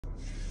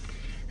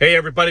Hey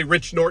everybody,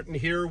 Rich Norton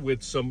here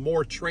with some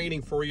more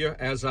training for you.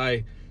 As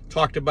I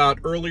talked about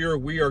earlier,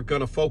 we are going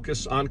to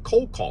focus on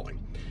cold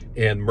calling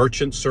and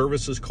merchant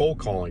services cold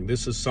calling.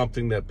 This is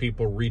something that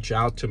people reach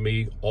out to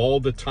me all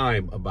the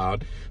time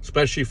about,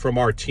 especially from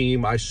our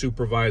team. I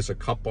supervise a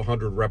couple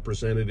hundred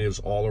representatives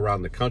all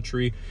around the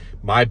country.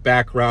 My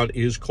background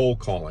is cold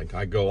calling.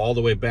 I go all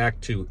the way back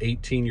to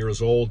 18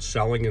 years old,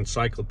 selling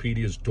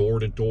encyclopedias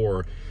door to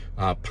door,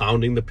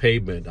 pounding the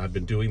pavement. I've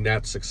been doing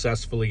that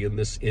successfully in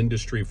this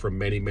industry for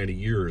many, many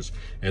years.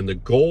 And the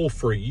goal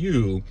for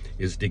you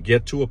is to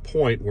get to a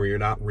point where you're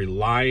not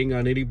relying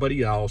on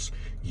anybody else.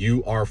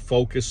 You are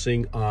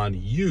focusing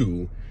on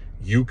you.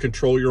 You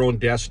control your own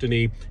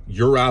destiny.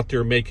 You're out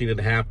there making it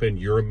happen.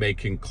 You're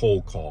making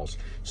cold calls.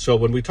 So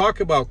when we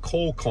talk about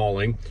cold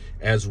calling,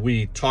 as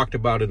we talked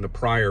about in the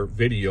prior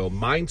video,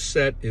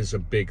 mindset is a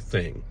big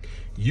thing.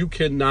 You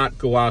cannot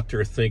go out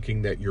there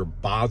thinking that you're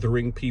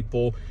bothering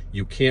people.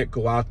 You can't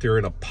go out there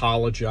and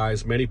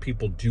apologize. Many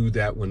people do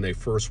that when they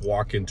first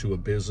walk into a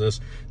business.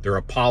 They're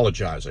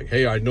apologizing.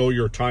 Hey, I know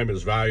your time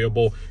is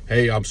valuable.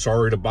 Hey, I'm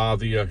sorry to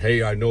bother you.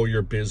 Hey, I know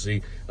you're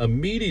busy.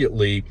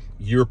 Immediately,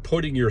 you're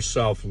putting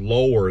yourself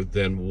lower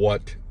than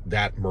what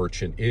that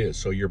merchant is.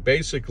 So you're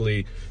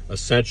basically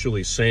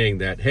essentially saying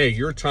that, hey,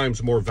 your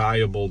time's more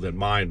valuable than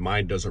mine.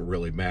 Mine doesn't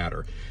really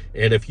matter.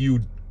 And if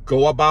you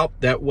go about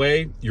that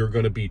way, you're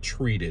going to be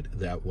treated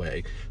that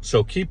way.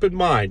 So keep in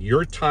mind,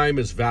 your time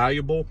is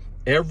valuable.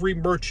 Every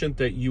merchant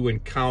that you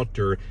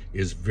encounter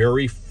is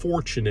very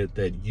fortunate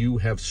that you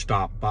have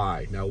stopped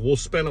by. Now, we'll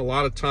spend a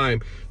lot of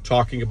time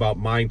talking about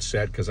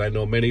mindset because I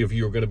know many of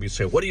you are going to be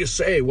saying, what do you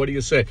say? What do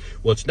you say?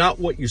 Well, it's not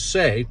what you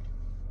say.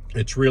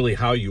 It's really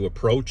how you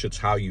approach. It's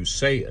how you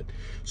say it.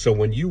 So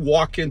when you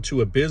walk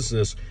into a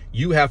business,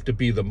 you have to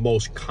be the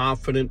most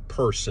confident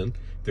person.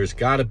 There's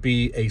got to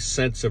be a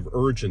sense of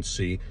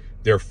urgency.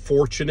 They're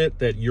fortunate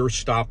that you're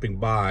stopping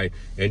by,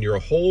 and your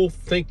whole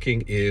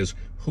thinking is,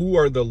 who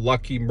are the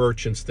lucky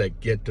merchants that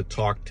get to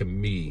talk to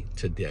me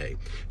today?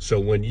 So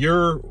when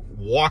you're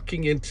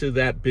walking into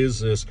that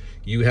business,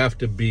 you have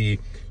to be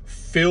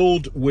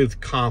filled with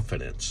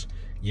confidence.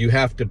 You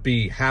have to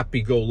be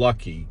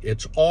happy-go-lucky.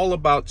 It's all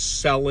about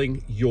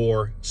selling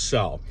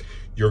yourself.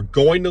 You're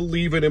going to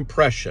leave an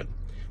impression.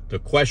 The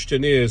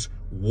question is,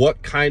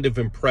 what kind of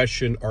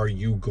impression are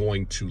you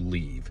going to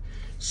leave?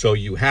 So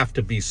you have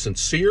to be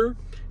sincere.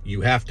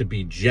 You have to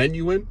be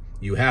genuine.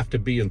 You have to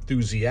be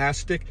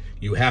enthusiastic.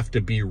 You have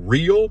to be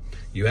real.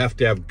 You have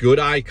to have good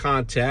eye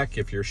contact.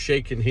 If you're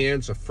shaking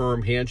hands, a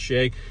firm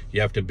handshake.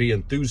 You have to be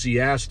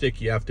enthusiastic.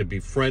 You have to be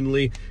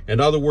friendly. In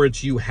other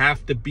words, you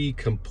have to be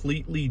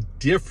completely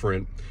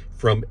different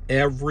from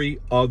every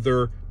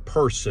other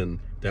person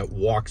that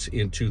walks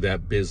into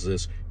that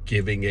business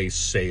giving a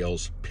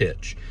sales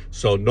pitch.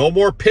 So no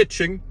more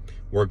pitching.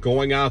 We're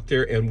going out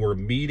there and we're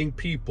meeting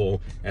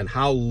people and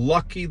how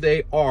lucky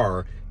they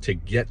are to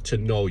get to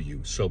know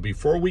you. So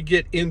before we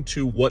get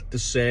into what to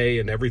say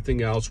and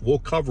everything else, we'll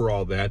cover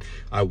all that.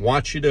 I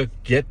want you to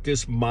get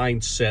this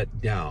mindset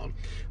down.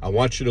 I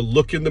want you to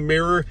look in the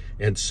mirror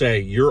and say,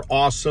 you're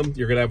awesome.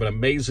 You're going to have an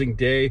amazing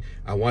day.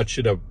 I want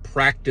you to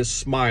practice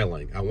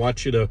smiling. I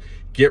want you to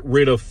get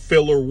rid of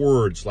filler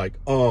words like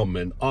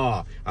and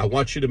ah. I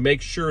want you to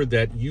make sure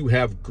that you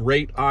have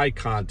great eye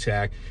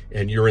contact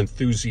and you're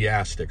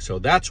enthusiastic. So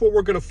that's what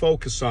we're going to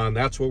focus on.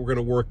 That's what we're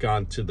going to work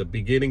on to the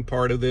beginning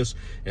part of this,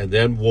 and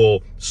then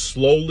we'll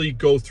slowly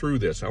go through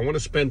this. I want to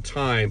spend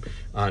time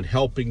on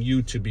helping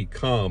you to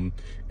become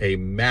a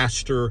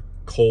master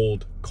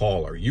cold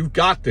caller. You've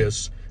got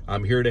this.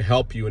 I'm here to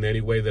help you in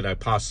any way that I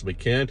possibly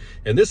can.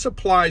 And this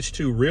applies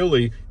to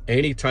really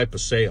any type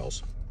of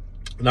sales,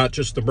 not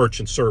just the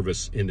merchant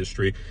service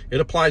industry. It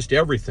applies to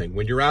everything.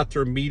 When you're out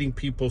there meeting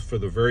people for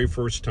the very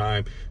first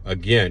time,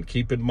 again,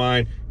 keep in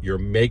mind, you're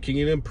making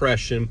an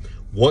impression.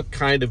 What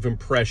kind of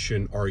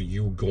impression are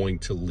you going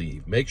to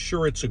leave? Make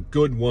sure it's a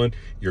good one.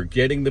 You're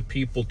getting the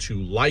people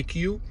to like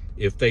you.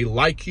 If they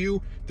like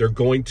you, they're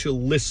going to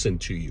listen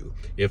to you.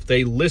 If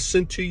they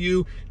listen to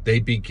you, they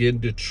begin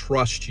to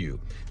trust you.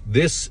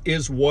 This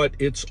is what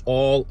it's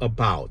all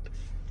about,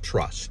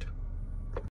 trust.